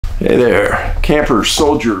Hey there, campers,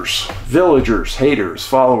 soldiers, villagers, haters,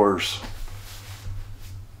 followers,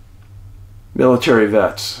 military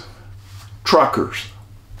vets, truckers,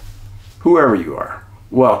 whoever you are,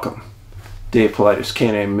 welcome. Dave Paulides,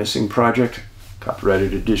 Canine Missing Project,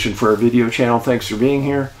 copyrighted edition for our video channel. Thanks for being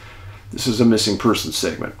here. This is a missing person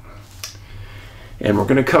segment. And we're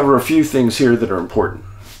going to cover a few things here that are important.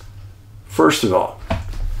 First of all,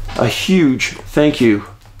 a huge thank you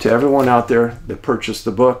to everyone out there that purchased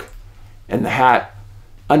the book and the hat.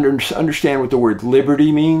 Understand what the word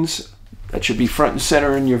liberty means. That should be front and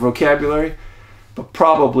center in your vocabulary. But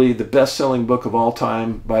probably the best-selling book of all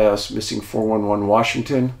time by us, Missing 411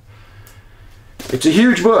 Washington. It's a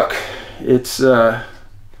huge book. It's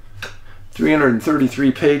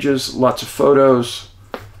 333 pages, lots of photos,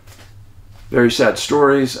 very sad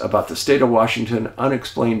stories about the state of Washington,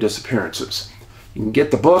 unexplained disappearances. You can get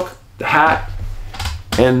the book, the hat,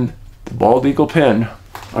 and the bald eagle pin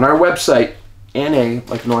on our website, NA,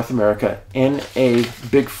 like North America, NA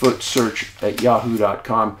Bigfoot search at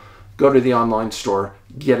yahoo.com. Go to the online store,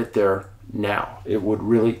 get it there now. It would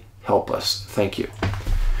really help us. Thank you.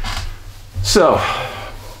 So,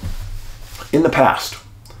 in the past,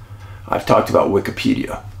 I've talked about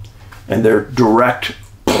Wikipedia and their direct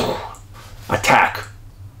attack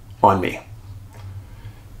on me.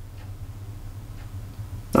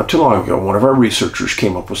 Not too long ago, one of our researchers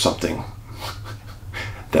came up with something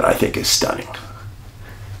that I think is stunning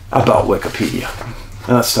about Wikipedia.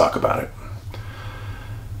 And let's talk about it.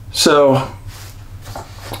 So,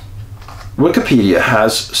 Wikipedia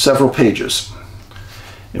has several pages.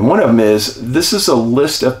 And one of them is, this is a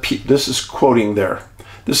list of this is quoting there.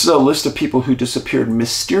 This is a list of people who disappeared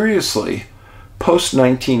mysteriously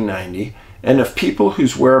post-1990 and of people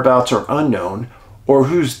whose whereabouts are unknown or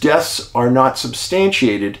whose deaths are not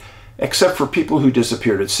substantiated except for people who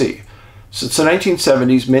disappeared at sea. Since the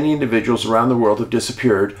 1970s, many individuals around the world have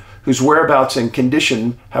disappeared whose whereabouts and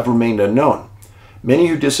condition have remained unknown. Many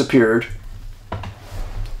who disappeared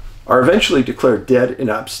are eventually declared dead in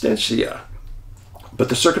absentia, but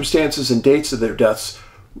the circumstances and dates of their deaths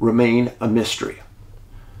remain a mystery.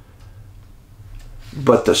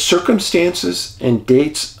 But the circumstances and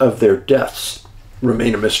dates of their deaths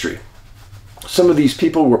remain a mystery. Some of these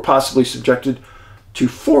people were possibly subjected to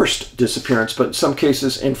forced disappearance, but in some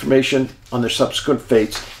cases, information on their subsequent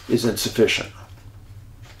fates is insufficient.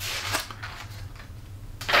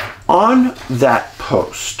 On that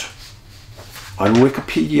post, on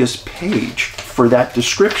Wikipedia's page for that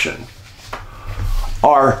description,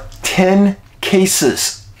 are 10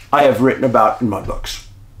 cases I have written about in my books.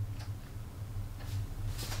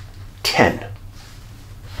 10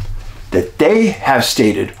 that they have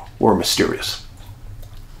stated were mysterious.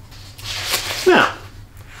 Now,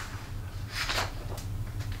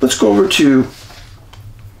 let's go over to,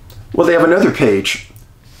 well, they have another page,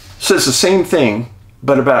 says the same thing,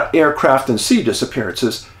 but about aircraft and sea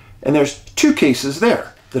disappearances, and there's 2 cases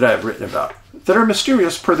there that I've written about that are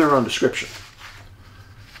mysterious per their own description.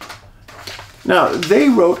 Now, they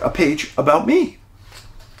wrote a page about me.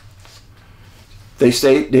 They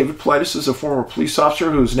state, David Paulides is a former police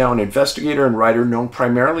officer who is now an investigator and writer known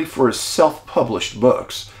primarily for his self-published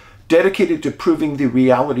books, dedicated to proving the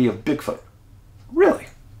reality of Bigfoot. Really?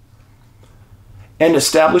 And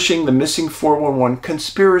establishing the missing 411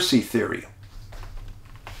 conspiracy theory.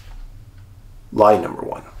 Lie number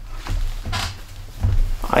 1.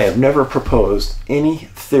 I have never proposed any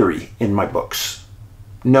theory in my books.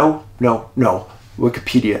 No, no, no.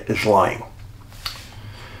 Wikipedia is lying.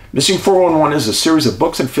 Missing 411 is a series of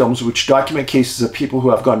books and films which document cases of people who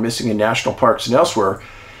have gone missing in national parks and elsewhere,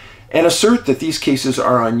 and assert that these cases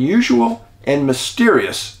are unusual and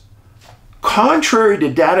mysterious, contrary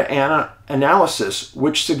to data analysis,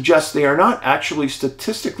 which suggests they are not actually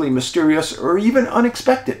statistically mysterious or even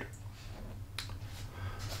unexpected.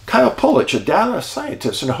 Kyle Paulides, a data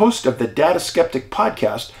scientist and host of the Data Skeptic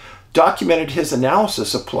podcast, documented his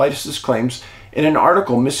analysis of Paulides' claims in an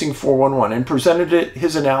article, Missing 411, and presented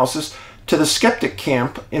his analysis to the skeptic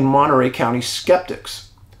camp in Monterey County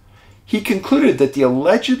skeptics. He concluded that the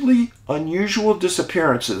allegedly unusual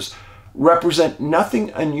disappearances represent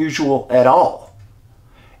nothing unusual at all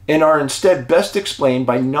and are instead best explained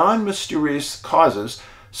by non-mysterious causes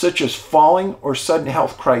such as falling or sudden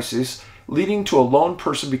health crises leading to a lone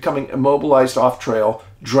person becoming immobilized off-trail,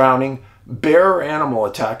 drowning, bear or animal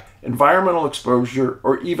attack, environmental exposure,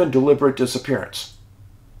 or even deliberate disappearance.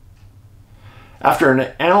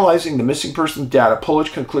 After analyzing the missing person data,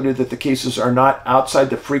 Paulides concluded that the cases are not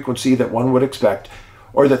outside the frequency that one would expect,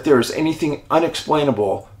 or that there is anything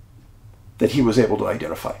unexplainable that he was able to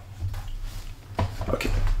identify.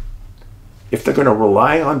 Okay. if they're going to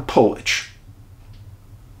rely on Paulides,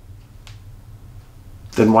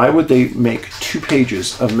 then why would they make 2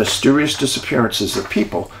 pages of mysterious disappearances of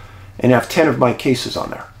people and have 10 of my cases on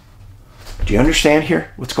there? Do you understand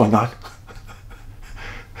here what's going on?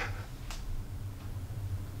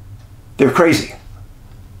 They're crazy.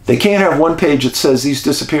 They can't have 1 page that says these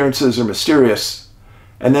disappearances are mysterious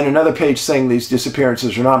and then another page saying these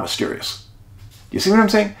disappearances are not mysterious. You see what I'm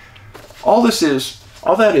saying? All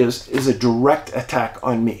that is a direct attack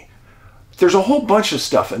on me. There's a whole bunch of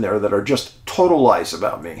stuff in there that are just total lies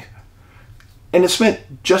about me. And it's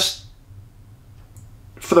meant just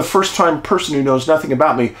for the first time person who knows nothing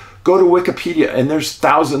about me, go to Wikipedia, and there's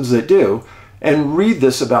thousands that do, and read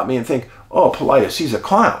this about me and think, oh, Paulides, he's a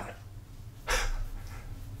clown.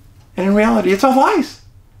 And in reality, it's all lies.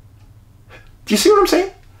 Do you see what I'm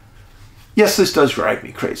saying? Yes, this does drive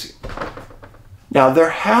me crazy. Now, there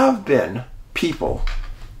have been people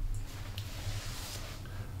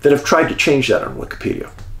that have tried to change that on Wikipedia.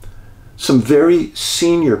 Some very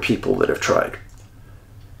senior people that have tried.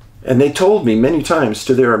 And they told me many times,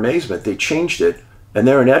 to their amazement, they changed it, and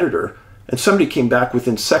they're an editor, and somebody came back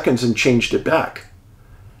within seconds and changed it back.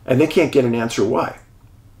 And they can't get an answer why.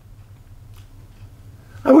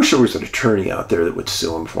 I wish there was an attorney out there that would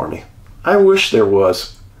sue him for me. I wish there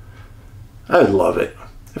was. I would love it.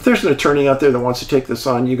 If there's an attorney out there that wants to take this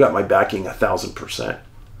on, you got my backing 1,000%.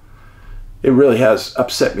 It really has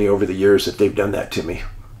upset me over the years that they've done that to me.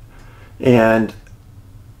 And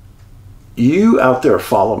you out there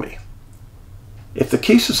follow me. If the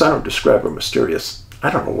cases I don't describe are mysterious,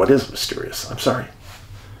 I don't know what is mysterious. I'm sorry.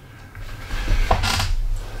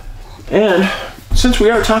 And since we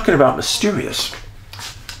are talking about mysterious,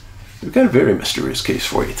 we've got a very mysterious case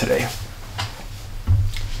for you today.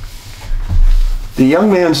 The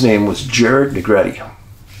young man's name was Jared Negrete,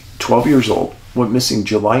 12 years old, went missing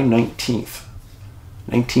July 19th,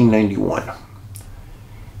 1991.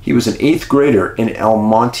 He was an 8th grader in El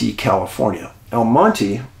Monte, California. El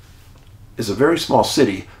Monte is a very small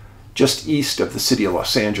city just east of the city of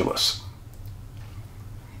Los Angeles.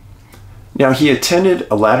 Now, he attended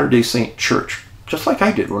a Latter-day Saint church, just like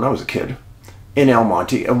I did when I was a kid, in El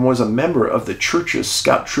Monte, and was a member of the church's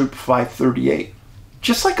Scout Troop 538,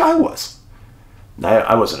 just like I was. Now,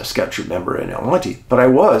 I wasn't a Scout Troop member in El Monte, but I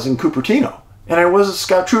was in Cupertino, and I was a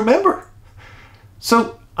Scout Troop member.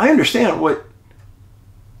 So I understand what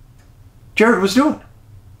Jared was doing,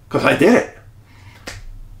 because I did it.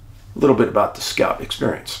 A little bit about the Scout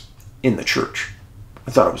experience in the church.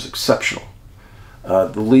 I thought it was exceptional.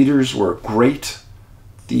 The leaders were great.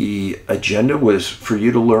 The agenda was for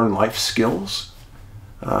you to learn life skills.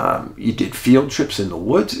 You did field trips in the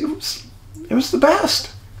woods. It was the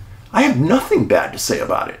best. I have nothing bad to say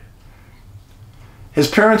about it. His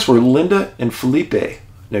parents were Linda and Felipe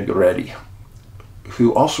Negrete,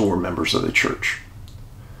 who also were members of the church.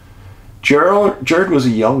 Jared was a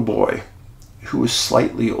young boy who was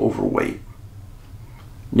slightly overweight.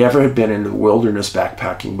 Never had been in the wilderness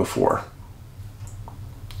backpacking before.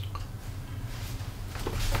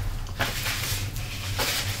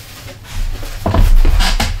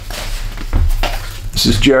 This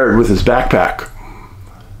is Jared with his backpack.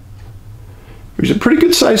 He was a pretty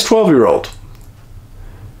good sized 12-year-old.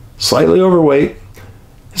 Slightly overweight.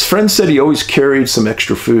 His friends said he always carried some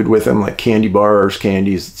extra food with him, like candy bars,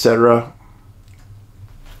 candies, etc.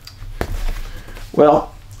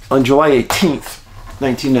 Well, on July 18th,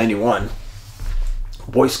 1991,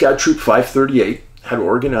 Boy Scout Troop 538 had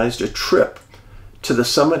organized a trip to the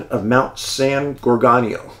summit of Mount San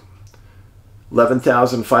Gorgonio,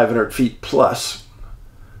 11,500 feet plus,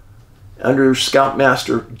 under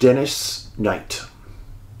Scoutmaster Dennis Knight.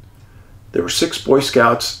 There were 6 Boy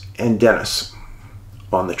Scouts and Dennis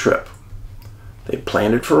on the trip. They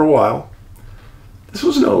planned it for a while. This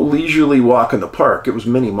was no leisurely walk in the park. It was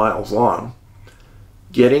many miles long,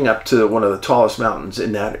 getting up to one of the tallest mountains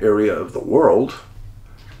in that area of the world,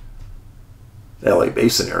 the LA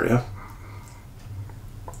Basin area.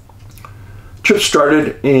 The trip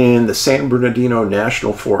started in the San Bernardino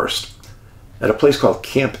National Forest at a place called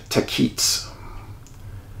Camp Taquitos,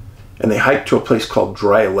 and they hiked to a place called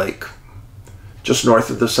Dry Lake, just north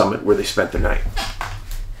of the summit, where they spent the night.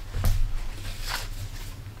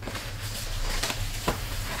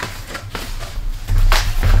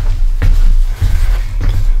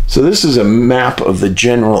 So this is a map of the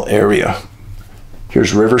general area.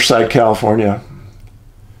 Here's Riverside, California,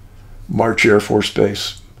 March Air Force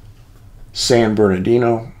Base, San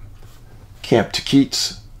Bernardino, Camp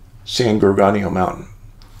Taquitos, San Gorgonio Mountain,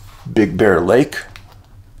 Big Bear Lake,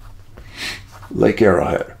 Lake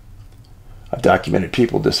Arrowhead. I've documented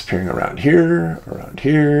people disappearing around here,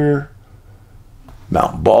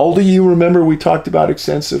 Mount Baldy, you remember we talked about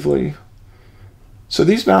extensively. So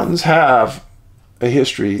these mountains have a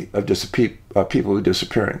history of people who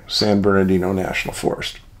disappearing. San Bernardino National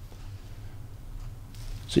Forest.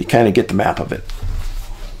 So you kind of get the map of it.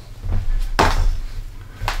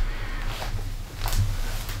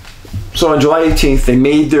 So on July 18th, they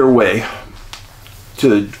made their way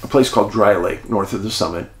to a place called Dry Lake, north of the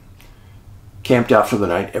summit. Camped out for the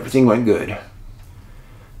night. Everything went good.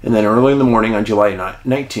 And then early in the morning on July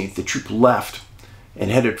 19th, the troop left and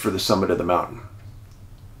headed for the summit of the mountain.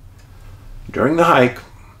 During the hike,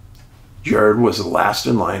 Jared was the last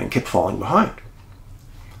in line and kept falling behind.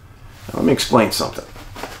 Now, let me explain something.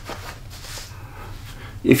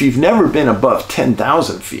 If you've never been above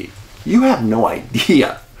 10,000 feet, you have no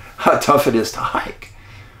idea how tough it is to hike.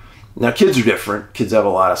 Now, kids are different. Kids have a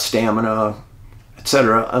lot of stamina,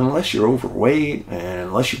 etc. Unless you're overweight and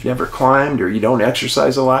unless you've never climbed or you don't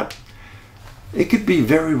exercise a lot, it could be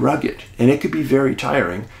very rugged and it could be very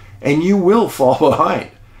tiring, and you will fall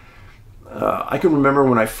behind. I can remember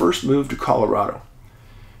when I first moved to Colorado,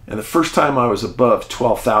 and the first time I was above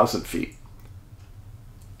 12,000 feet,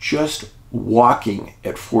 just walking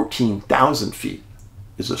at 14,000 feet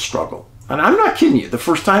is a struggle. And I'm not kidding you. The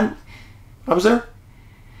first time I was there,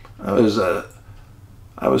 I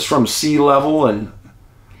was from sea level, and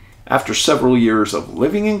after several years of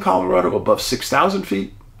living in Colorado above 6,000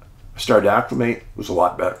 feet, I started to acclimate. It was a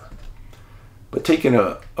lot better. But taking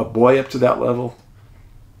a boy up to that level,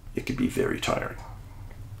 it could be very tiring.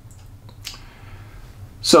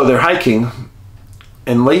 So they're hiking,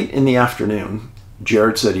 and late in the afternoon,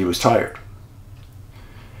 Jared said he was tired.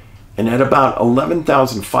 And at about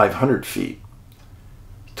 11,500 feet,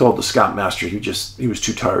 he told the scoutmaster he was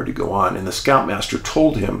too tired to go on. And the scoutmaster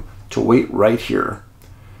told him to wait right here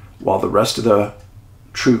while the rest of the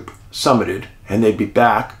troop summited, and they'd be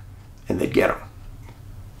back and they'd get him.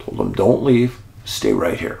 Told him, don't leave, stay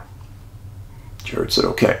right here. Jared said,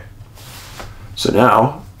 okay. So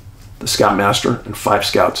now the scoutmaster and 5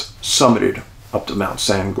 scouts summited up to Mount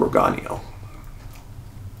San Gorgonio.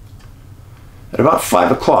 At about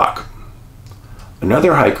 5 o'clock,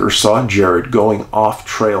 another hiker saw Jared going off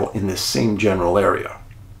trail in this same general area.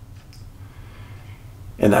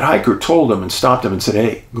 And that hiker told him and stopped him and said,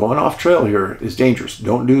 hey, going off trail here is dangerous.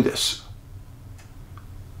 Don't do this.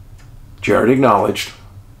 Jared acknowledged.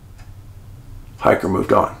 Hiker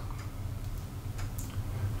moved on.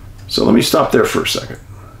 So let me stop there for a second.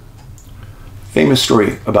 Famous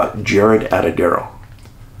story about Jared Atadero,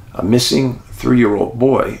 a missing 3-year-old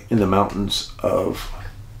boy in the mountains of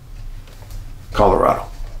Colorado,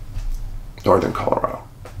 northern Colorado.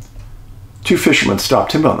 2 fishermen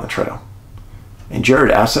stopped him on the trail, and Jared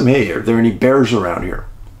asked them, hey, are there any bears around here?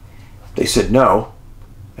 They said no,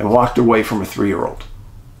 and walked away from a 3-year-old.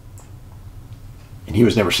 And he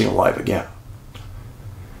was never seen alive again.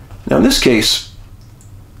 Now in this case,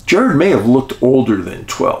 Jared may have looked older than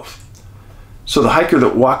 12. So the hiker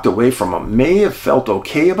that walked away from him may have felt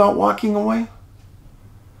okay about walking away.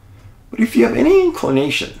 But if you have any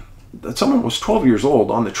inclination that someone was 12 years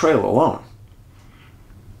old on the trail alone,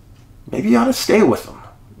 maybe you ought to stay with them.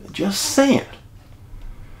 Just saying.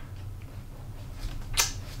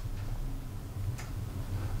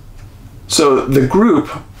 So the group,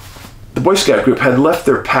 the Boy Scout group, had left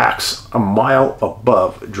their packs a mile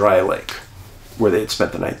above Dry Lake, where they had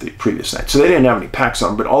spent the night the previous night. So they didn't have any packs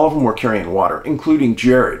on, but all of them were carrying water, including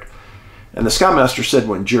Jared. And the scoutmaster said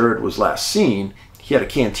when Jared was last seen, he had a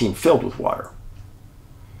canteen filled with water.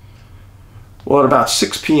 Well, at about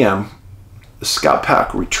 6 p.m., the scout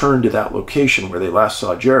pack returned to that location where they last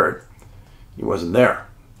saw Jared. He wasn't there.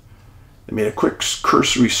 They made a quick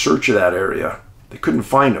cursory search of that area. They couldn't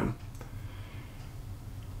find him.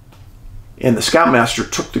 And the scoutmaster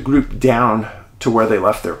took the group down to where they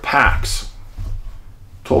left their packs,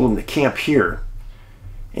 told them to camp here,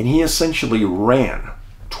 and he essentially ran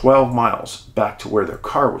 12 miles back to where their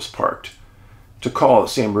car was parked to call the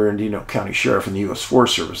San Bernardino County Sheriff and the U.S.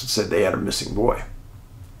 Forest Service and said they had a missing boy.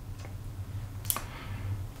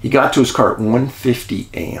 He got to his car at 1:50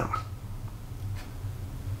 a.m.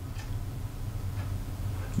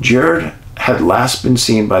 Jared had last been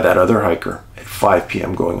seen by that other hiker at 5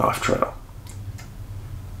 p.m. going off trail.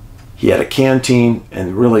 He had a canteen,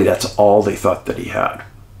 and really that's all they thought that he had.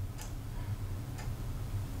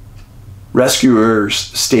 Rescuers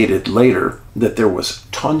stated later that there was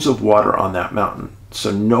tons of water on that mountain, so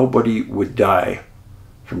nobody would die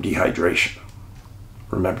from dehydration.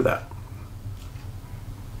 Remember that.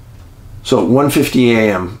 So at 1:50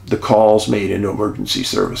 a.m., the call's made into emergency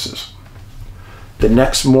services. The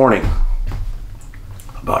next morning,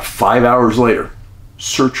 about 5 hours later,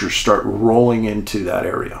 searchers start rolling into that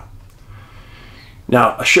area.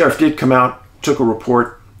 Now, a sheriff did come out, took a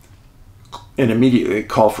report, and immediately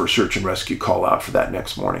called for a search and rescue call out for that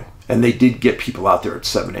next morning. And they did get people out there at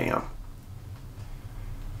 7 a.m.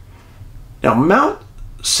 Now, Mount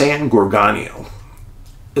San Gorgonio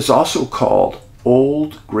is also called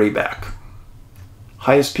Old Grayback.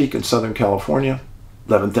 Highest peak in Southern California,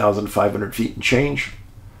 11,500 feet and change.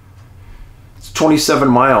 It's 27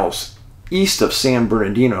 miles east of San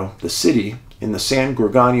Bernardino, the city, in the San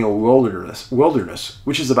Gorgonio wilderness,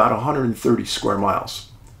 which is about 130 square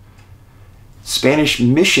miles. Spanish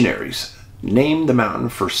missionaries named the mountain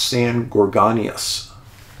for San Gorgonius.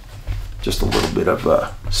 Just a little bit of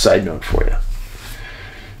a side note for you.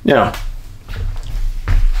 Now,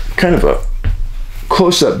 kind of a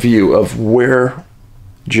close-up view of where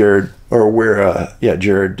Jared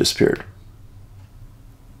disappeared.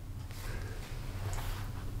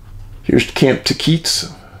 Here's Camp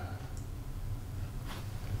Taquitos.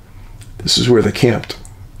 This is where they camped.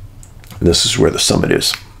 This is where the summit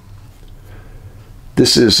is.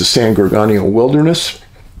 This is the San Gorgonio Wilderness,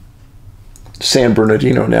 San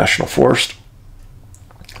Bernardino National Forest.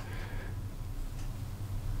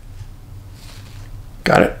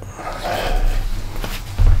 Got it.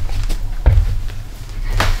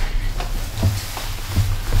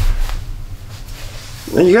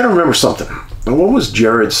 Now you got to remember something. And what was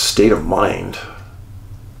Jared's state of mind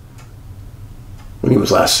when he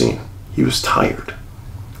was last seen? He was tired.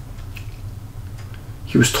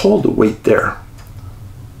 He was told to wait there.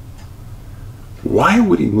 Why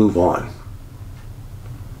would he move on?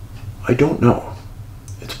 I don't know.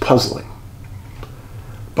 It's puzzling.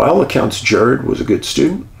 By all accounts, Jared was a good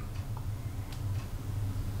student,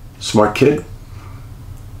 smart kid,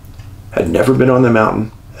 had never been on the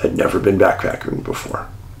mountain, had never been backpacking before.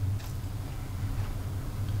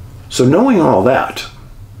 So knowing all that,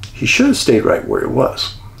 he should have stayed right where he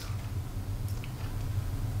was.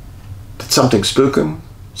 Did something spook him?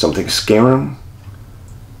 Something scare him?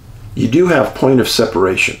 You do have point of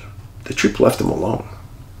separation. The troop left him alone.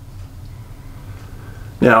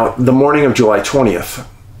 Now, the morning of July 20th,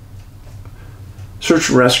 search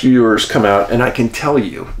and rescuers come out, and I can tell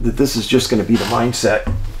you that this is just going to be the mindset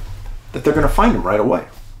that they're going to find him right away,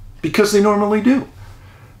 because they normally do.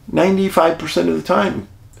 95% of the time,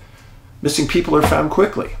 missing people are found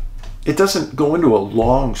quickly. It doesn't go into a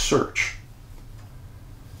long search.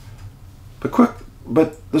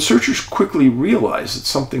 But the searchers quickly realized that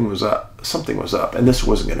something was up, and this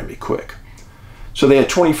wasn't going to be quick. So they had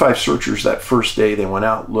 25 searchers that first day. They went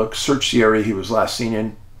out, looked, searched the area he was last seen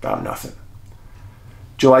in, found nothing.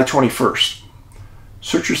 July 21st,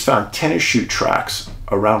 searchers found tennis shoe tracks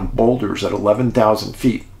around boulders at 11,000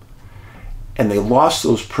 feet, and they lost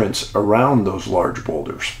those prints around those large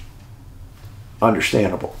boulders.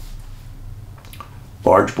 Understandable.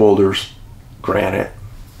 Large boulders, granite.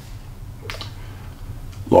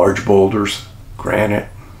 Large boulders, granite.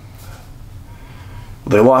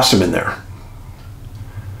 They lost him in there.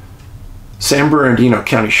 San Bernardino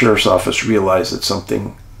County Sheriff's Office realized that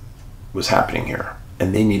something was happening here,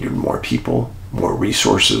 and they needed more people, more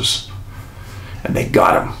resources, and they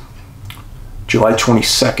got him. July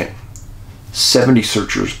 22nd, 70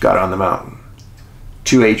 searchers got on the mountain.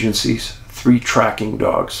 2 agencies, 3 tracking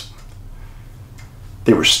dogs.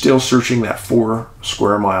 They were still searching that 4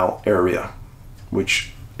 square mile area,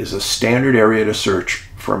 which is a standard area to search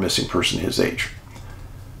for a missing person his age.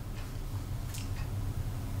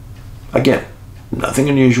 Again, nothing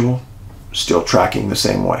unusual, still tracking the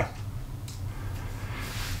same way.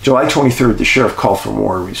 July 23rd, the sheriff called for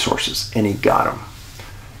more resources, and he got them.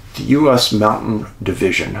 The U.S. Mountain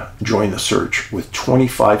Division joined the search with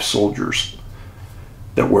 25 soldiers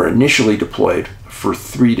that were initially deployed for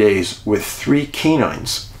 3 days with 3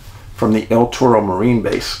 canines from the El Toro Marine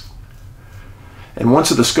Base. And once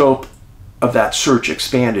the scope of that search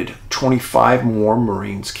expanded, 25 more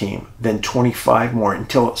Marines came, then 25 more,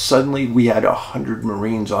 until suddenly we had 100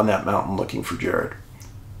 Marines on that mountain looking for Jared.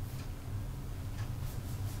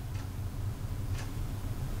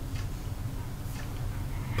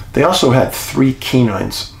 They also had 3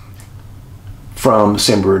 canines from the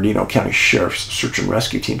San Bernardino County Sheriff's Search and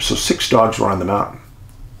Rescue Team, so 6 dogs were on the mountain.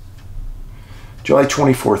 July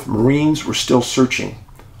 24th, Marines were still searching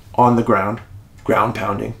on the ground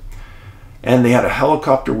pounding, and they had a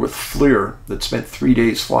helicopter with FLIR that spent 3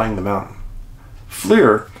 days flying the mountain.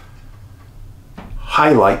 FLIR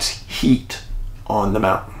highlights heat on the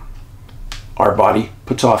mountain. Our body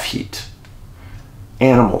puts off heat.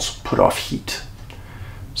 Animals put off heat.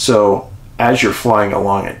 So as you're flying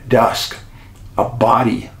along at dusk, a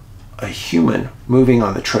body, a human moving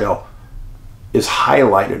on the trail, is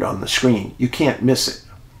highlighted on the screen. You can't miss it.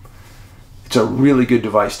 It's a really good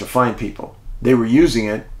device to find people. They were using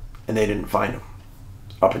it and they didn't find them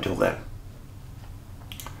up until then.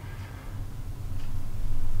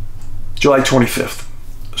 July 25th,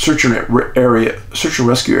 search and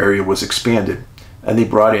rescue area was expanded, and they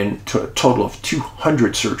brought in to a total of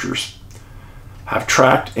 200 searchers. Have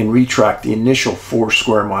tracked and retracked the initial 4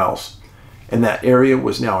 square miles, and that area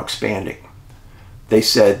was now expanding. They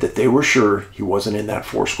said that they were sure he wasn't in that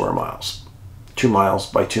 4 square miles, 2 miles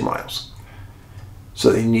by 2 miles.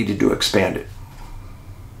 So they needed to expand it.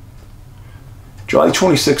 July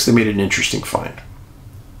 26th, they made an interesting find.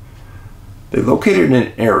 They located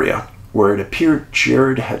an area where it appeared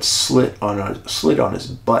Jared had slid on his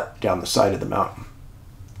butt down the side of the mountain.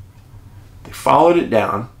 They followed it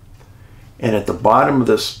down, and at the bottom of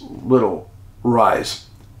this little rise,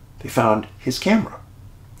 they found his camera.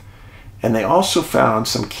 And they also found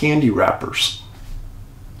some candy wrappers.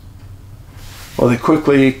 Well, they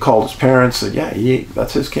quickly called his parents and said, yeah,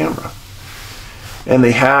 that's his camera. And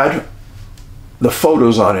they had the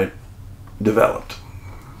photos on it developed.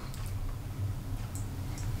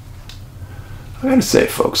 I gotta say,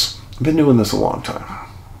 folks, I've been doing this a long time.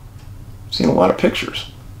 I've seen a lot of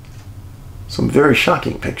pictures. Some very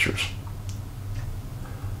shocking pictures.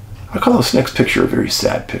 I call this next picture a very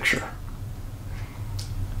sad picture.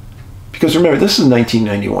 Because remember, this is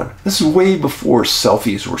 1991. This is way before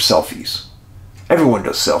selfies were selfies. Everyone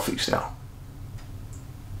does selfies now.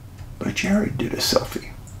 But Jared did a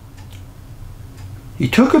selfie. He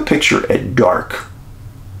took a picture at dark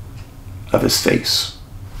of his face.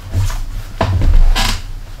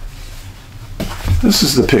 This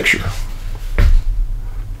is the picture.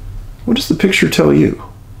 What does the picture tell you?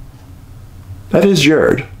 That is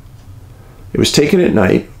Jared. It was taken at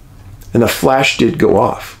night, and the flash did go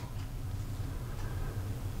off.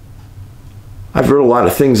 I've heard a lot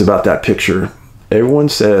of things about that picture. Everyone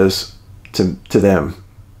says to them,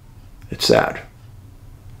 it's sad.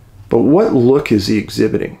 But what look is he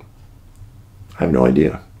exhibiting? I have no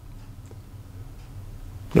idea.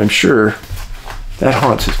 But I'm sure that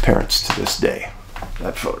haunts his parents to this day,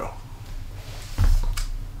 that photo.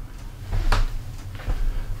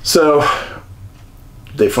 So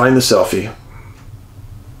they find the selfie.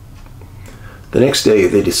 The next day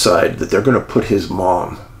they decide that they're going to put his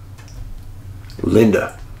mom,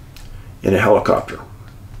 Linda, in a helicopter.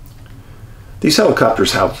 These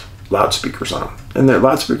helicopters have loudspeakers on them, and the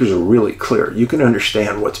loudspeakers are really clear. You can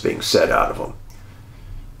understand what's being said out of them,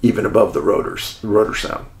 even above the rotor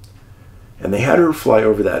sound. And they had her fly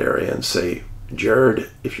over that area and say, Jared,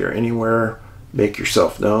 if you're anywhere, make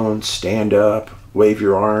yourself known, stand up, wave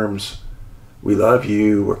your arms. We love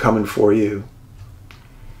you, we're coming for you.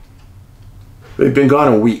 They've been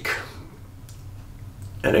gone a week.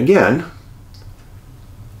 And again,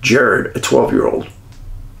 Jared, a 12-year-old,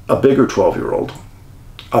 a bigger 12-year-old,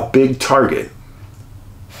 a big target,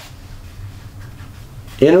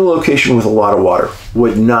 in a location with a lot of water,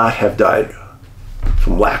 would not have died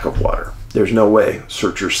from lack of water. There's no way,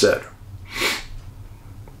 searchers said.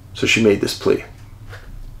 So she made this plea.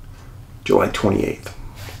 July 28th.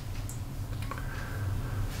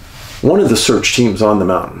 One of the search teams on the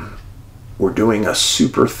mountain were doing a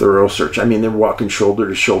super thorough search. I mean, they're walking shoulder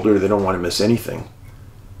to shoulder. They don't want to miss anything.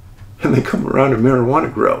 And they come around a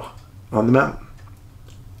marijuana grow on the mountain.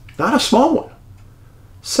 Not a small one.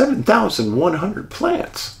 7,100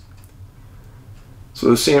 plants. So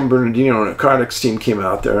the San Bernardino narcotics team came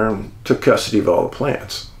out there and took custody of all the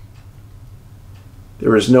plants. There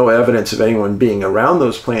was no evidence of anyone being around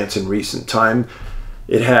those plants in recent time.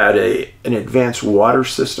 It had an advanced water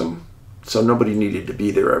system, so nobody needed to be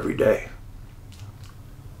there every day.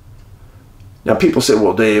 Now people say,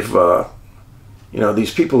 well, Dave, you know,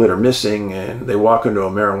 these people that are missing and they walk into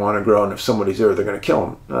a marijuana grow and if somebody's there, they're going to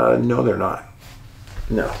kill them. No, they're not.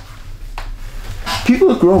 No. People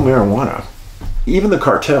that grow marijuana, even the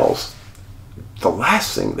cartels, the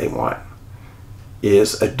last thing they want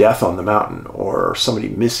is a death on the mountain or somebody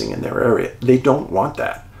missing in their area. They don't want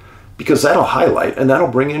that because that'll highlight and that'll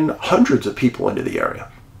bring in hundreds of people into the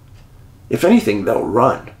area. If anything, they'll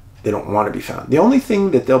run. They don't want to be found. The only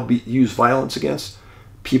thing that they'll use violence against,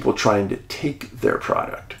 people trying to take their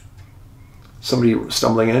product. Somebody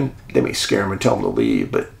stumbling in, they may scare them and tell them to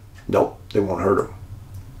leave, but nope, they won't hurt them.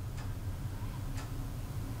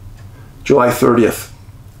 July 30th,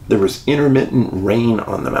 there was intermittent rain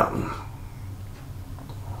on the mountain.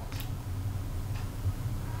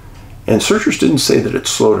 And searchers didn't say that it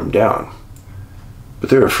slowed them down,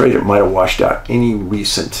 but they're afraid it might have washed out any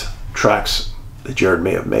recent tracks that Jared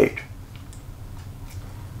may have made.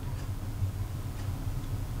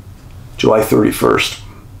 July 31st.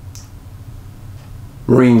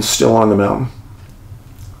 Marines still on the mountain.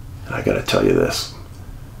 And I got to tell you this.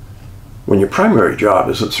 When your primary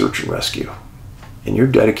job isn't search and rescue, and you're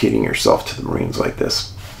dedicating yourself to the Marines like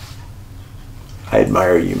this, I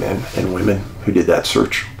admire you men and women who did that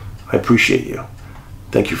search. I appreciate you.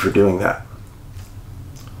 Thank you for doing that.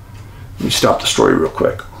 Let me stop the story real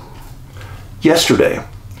quick. Yesterday,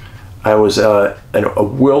 I was at a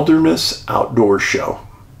wilderness outdoor show.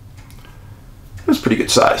 It was pretty good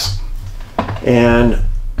size. And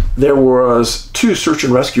there was 2 search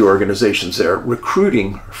and rescue organizations there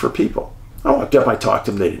recruiting for people. I walked up, I talked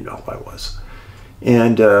to them, they didn't know who I was.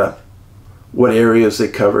 And what areas they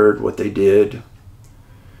covered, what they did.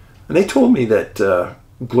 And they told me that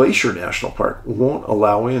Glacier National Park won't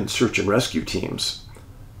allow in search and rescue teams.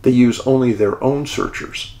 They use only their own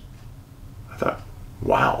searchers. I thought,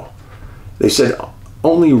 wow. They said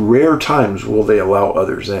only rare times will they allow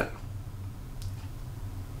others in.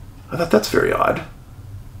 I thought that's very odd.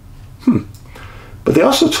 But they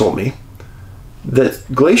also told me that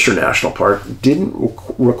Glacier National Park didn't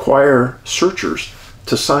require searchers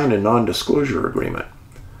to sign a non-disclosure agreement.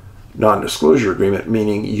 Non-disclosure agreement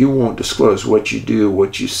meaning you won't disclose what you do,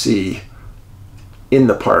 what you see in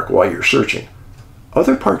the park while you're searching.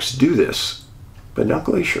 Other parks do this, but not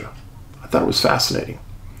Glacier. I thought it was fascinating.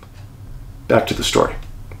 Back to the story.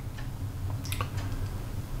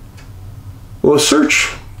 Well, a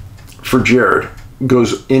search for Jared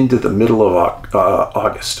goes into the middle of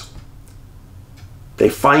August. They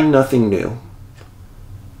find nothing new.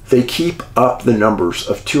 They keep up the numbers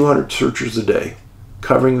of 200 searchers a day,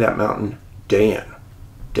 covering that mountain day in,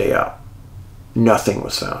 day out. Nothing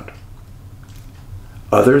was found,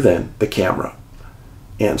 other than the camera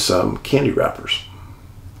and some candy wrappers.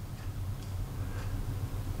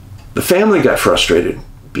 The family got frustrated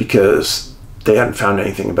because they hadn't found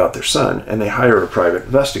anything about their son, and they hired a private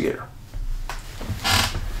investigator.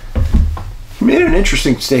 He made an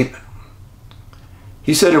interesting statement.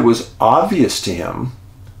 He said it was obvious to him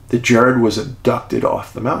that Jared was abducted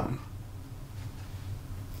off the mountain.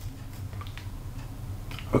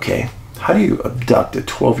 Okay, how do you abduct a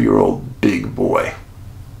 12-year-old big boy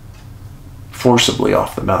forcibly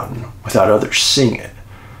off the mountain without others seeing it?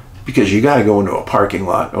 Because you got to go into a parking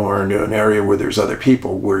lot or into an area where there's other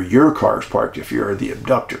people where your car's parked if you're the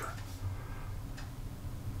abductor.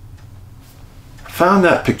 I found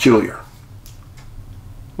that peculiar.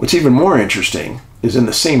 What's even more interesting is in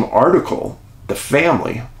the same article, the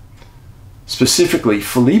family, specifically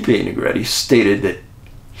Felipe Negrete, stated that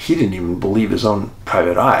he didn't even believe his own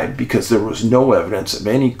private eye because there was no evidence of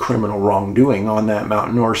any criminal wrongdoing on that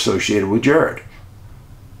mountain or associated with Jared.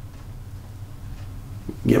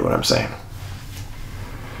 Get what I'm saying?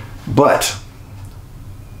 But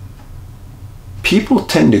people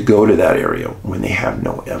tend to go to that area when they have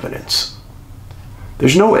no evidence.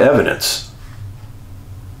 There's no evidence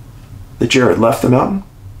that Jared left the mountain,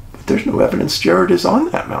 but there's no evidence Jared is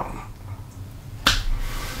on that mountain.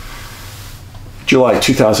 July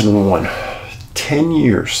 2001, 10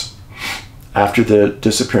 years after the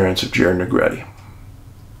disappearance of Jared Negrete,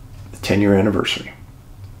 the 10-year anniversary,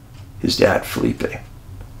 his dad, Felipe,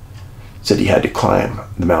 said he had to climb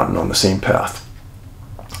the mountain on the same path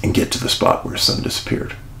and get to the spot where his son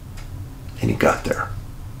disappeared. And he got there,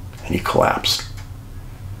 and he collapsed.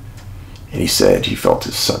 And he said he felt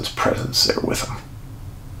his son's presence there with him.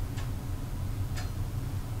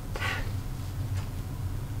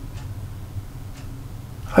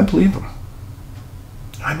 I believe him.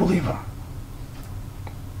 I believe him.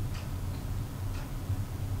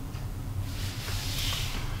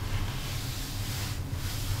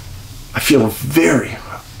 I feel very,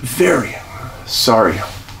 very sorry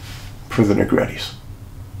for the Negretes.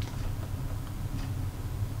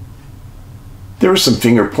 There was some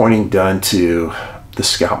finger pointing done to the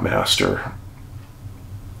scoutmaster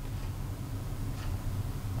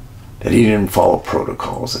that he didn't follow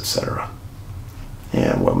protocols, etc.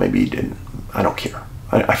 Yeah, well, maybe he didn't. I don't care.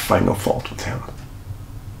 I find no fault with him.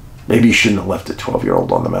 Maybe he shouldn't have left a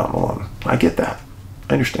 12-year-old on the mountain alone. I get that.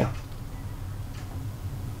 I understand.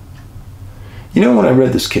 You know, when I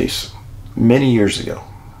read this case many years ago,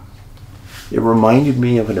 it reminded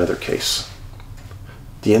me of another case.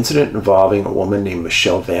 The incident involving a woman named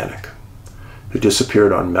Michelle Vanek, who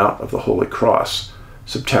disappeared on Mount of the Holy Cross,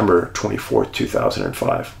 September 24,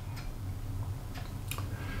 2005.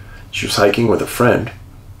 She was hiking with a friend.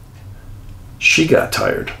 She got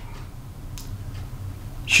tired.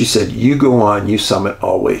 She said, "You go on, you summit,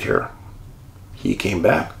 I'll wait here." He came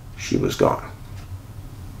back, she was gone.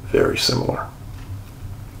 Very similar.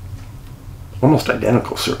 Almost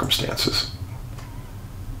identical circumstances.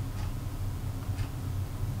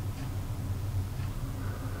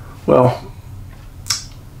 Well,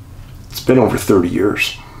 it's been over 30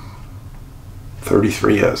 years.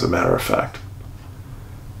 33 as a matter of fact.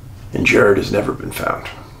 And Jared has never been found.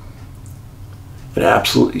 An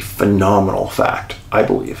absolutely phenomenal fact, I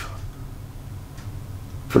believe,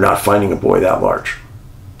 for not finding a boy that large.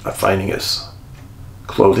 Not finding his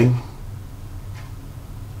clothing,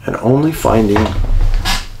 and only finding,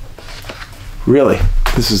 really,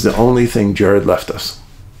 this is the only thing Jared left us.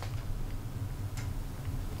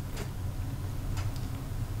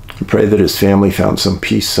 I pray that his family found some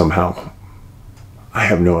peace somehow. I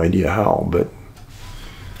have no idea how, but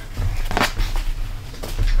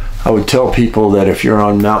I would tell people that if you're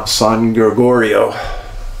on Mount San Gregorio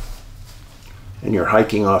and you're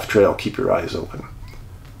hiking off trail, keep your eyes open.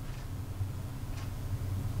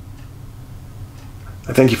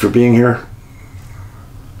 I thank you for being here.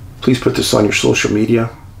 Please put this on your social media.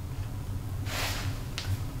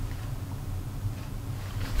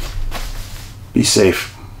 Be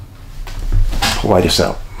safe. Paulides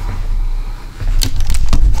out.